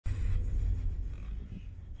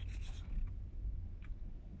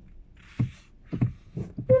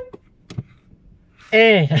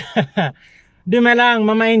Eh, dumelang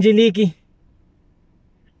Mama Angelique.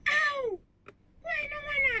 Au! Wena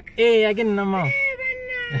ngwanaka. Eh, ke nna ma.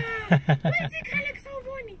 Bana. Wetsi khale ke sa o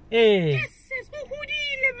bone. Eh. Yes, go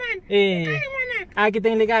hodile man. Eh. Kae ngwanaka? A ke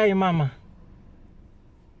teng le kae mama?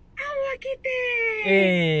 Awa ke teng.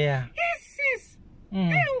 Eh. Yes, yes. O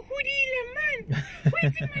hodile man.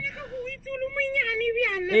 Wetsi ngwanaka go itse o le monyane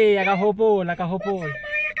bjana. Eh, ka hopola.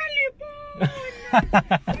 Tsamaya ka lepona.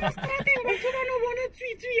 Mo strateng batho ba no bona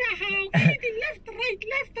tswitswi ya hao. Ke di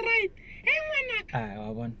left right. Hey ngwanaka. Ah,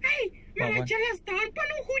 wa bona. Hey, mara jealous down pa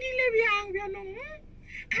no hodile bjang bjanong.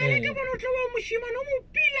 Kale ke bona o tlo ba moshimane o mo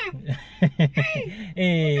pila.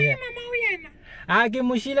 Eh. Mama o yena. A ke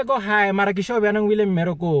moshile ko hae mara ke sho byanang wile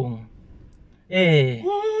mmerekong. Eh.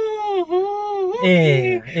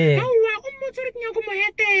 Okay. Awa o motho re nyako mo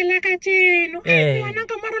hetela ka tseno. Ngwana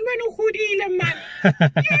ka mara lwena o hodile man.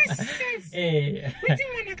 Yes. Wetsi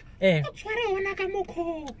ngwanaka. O tshwara ona ka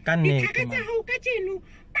mokho. Ka nnete, Dithaka tsa hao ka tseno.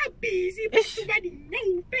 Ba busy ba suba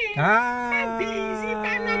dinaupe. Ba busy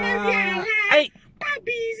ba nwa mabyala. Ba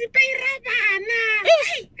busy ba ira bana.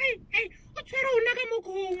 Hey. O tshwara ona ka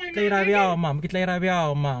mokho ngwana. Ke tla ira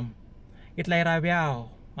bjao mam. Ke tla ira bjao.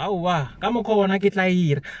 Aowa ka mokho ona ke tla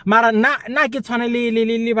ira mara na ke tshwana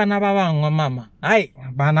le bana ba bangwe mama. Hai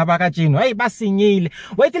bana ba ka tseno ba senyile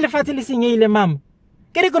wa itse lefatshe le senyile mama.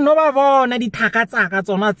 Ke re ke no ba bona dithaka tsaka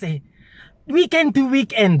tsona tse weekend to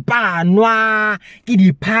weekend banwa ke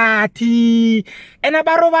di party ena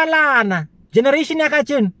ba robalana generation ya ka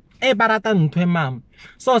tseno ba rata ntwe mama.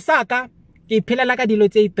 So saka ke phelela ka dilo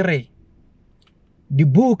tse 3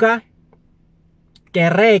 dibuka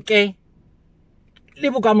kereke le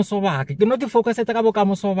bokamoso baka ke no ke focusetsa ka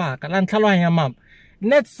bokamoso baka la ntlhaloganya mama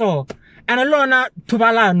net so ana lona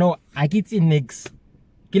thubalano a ke tsi nix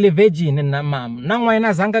ke le virgin nna mama nna ngwana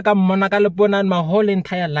zanga ka mmona ka lepona my whole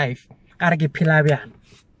entire life ka re ke phela bjana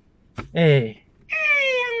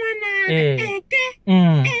ngwana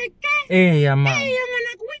ya mama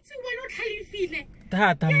ngwana go itse bona o tlhalefile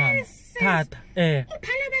thata mama thata o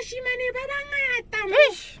phala bashimane ba bangata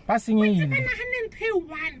ba senyile ba nagane ntho e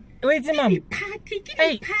one wait mama party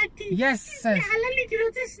yes hala le dilo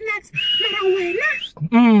tse snacks mara wena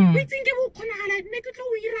witse ke bo khonagala ne ke tlo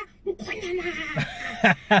o ira mokhonyana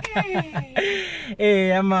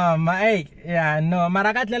ya mama ya no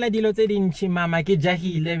mara ka tlela dilo tse dintshi mama ke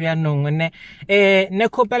jahile bya nongwe ne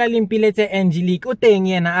khopela limpile tse Angelique o teng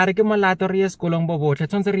yena a re ke molato re ye sekolong bo botle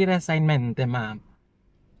tshwantse re ire assignment mama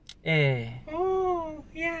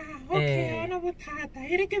okay ona bothata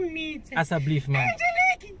ere ke mmitse asa believe mama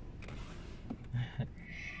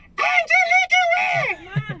Angelique we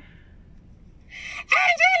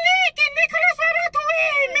Angelique Nicholas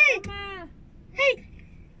hey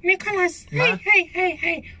Nicholas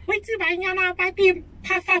hey wait ba nyana ba di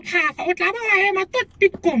phafa o tla ba wa ema tot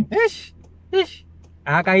pikom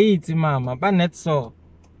a ka itse mama ba net so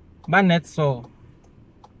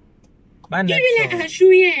ibile a shu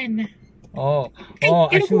yena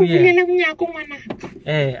a shu yena le mnyako ngwana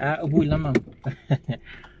a bula mama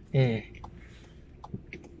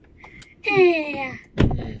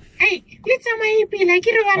hey let's my pila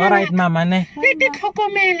ke re bana all right mama ne le di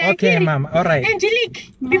tlhokomela okay mama all right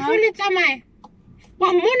Angelique before let's my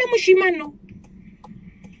wa mona mushimano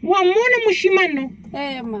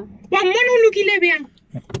ma wa mona o lokile bjang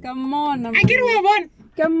come on a ke re wa bona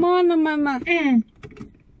come on mama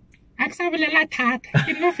a ke sa bolela thata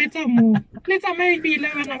ke no fetsa mo le tsamaya pila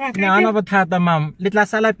bana ba ka na ana bothata mama le tla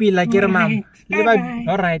sala pila ke re mama le ba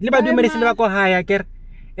all right le ba dumedise le ba ko haya ke re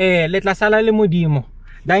le tla sala le modimo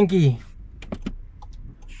thank you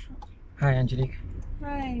hi Angelique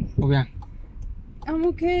hi o bjang I'm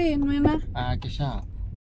okay Nwena ke sha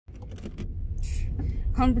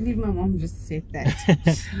can't believe my mom just said that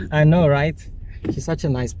I know right she's such a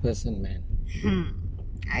nice person man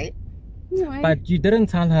But you didn't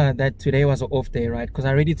tell her that today was an off day, right? Because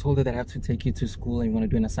I already told her that I have to take you to school and you want to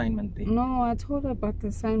do an assignment there. No, I told her about the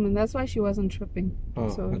assignment. That's why she wasn't tripping. Oh,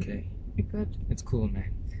 so okay. Be good. It's cool,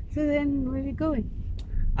 man. So then, where are we going?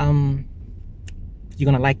 You're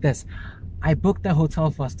gonna like this. I booked a hotel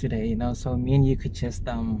for us today, you know, so me and you could just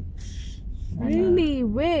Really?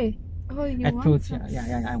 Where? Oh, you want some?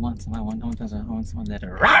 Yeah, I want some that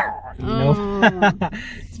you know.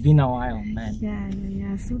 It's been a while, man.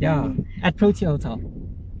 Yeah. So then, at Protea Hotel.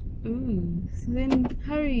 Ooh, so then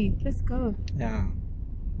hurry, let's go. Yeah.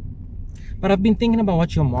 But I've been thinking about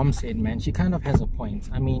what your mom said, man. She kind of has a point.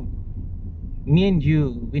 I mean, me and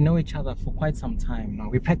you, we know each other for quite some time now.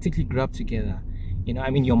 We practically grew up together. You know, I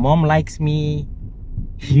mean, your mom likes me.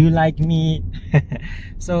 You like me.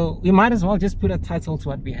 So we might as well just put a title to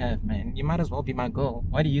what we have, man. You might as well be my girl.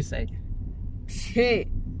 What do you say? Hey.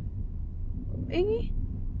 Ingy?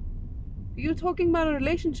 You talking about a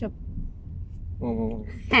relationship? Oh.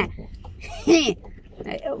 Wait,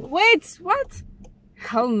 what?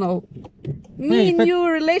 Hell no. Me and you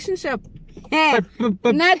relationship.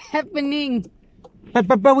 But Not happening.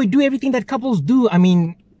 But we do everything that couples do. I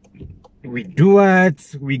mean, we do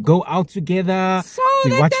it. We go out together. So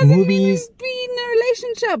we that watch doesn't movies. mean be in a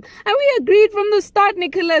relationship. And we agreed from the start,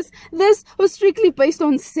 Nicholas. This was strictly based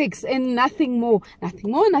on sex and nothing more.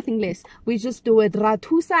 Nothing more, nothing less. We just do it.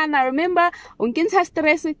 Ratusana, remember? Unkinsa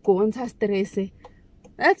stress, konsa stress.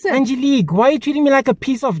 That's it. Angelique, why are you treating me like a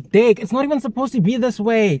piece of dick? It's not even supposed to be this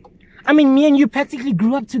way. I mean, me and you practically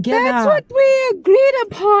grew up together. That's what we agreed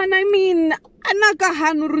upon. I mean,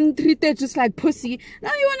 Anaka treated just like pussy.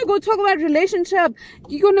 Now you want to go talk about relationship.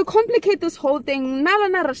 You're going to complicate this whole thing.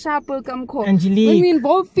 Angelique. When we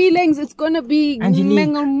involve feelings, it's going to be Angelique,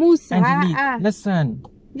 listen.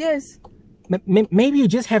 Yes. Maybe you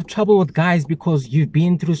just have trouble with guys because you've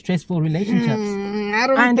been through stressful relationships. I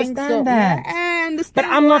don't understand think so. that. I understand. But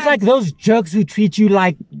I'm not like those jerks who treat you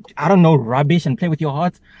like, I don't know, rubbish and play with your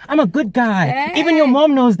heart. I'm a good guy. Hey. Even your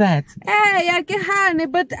mom knows that. Hey,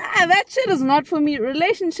 but that shit is not for me.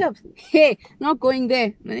 Relationships, hey, not going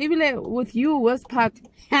there. Maybe like with you, worst part.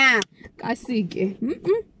 I see.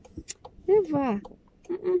 Never.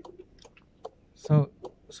 So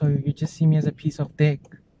you just see me as a piece of dick.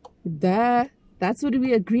 That's what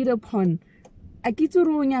we agreed upon. We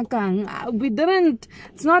didn't,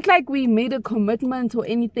 it's not like we made a commitment or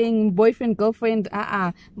anything, boyfriend, girlfriend,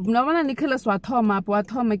 Nicholas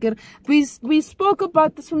we spoke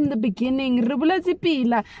about this from the beginning. Relationship,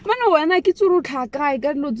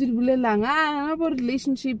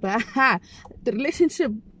 the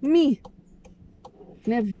relationship, me.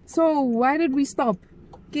 Never. So why did we stop?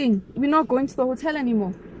 King, we're not going to the hotel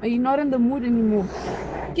anymore. Are you not in the mood anymore?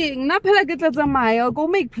 King, I'll go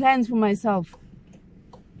make plans for myself.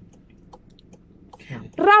 Okay,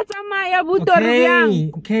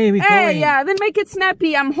 we go. Hey, yeah, then make it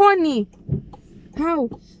snappy. I'm horny. How?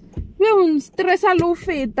 Stress I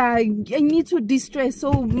need to distress,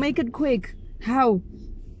 so make it quick. How?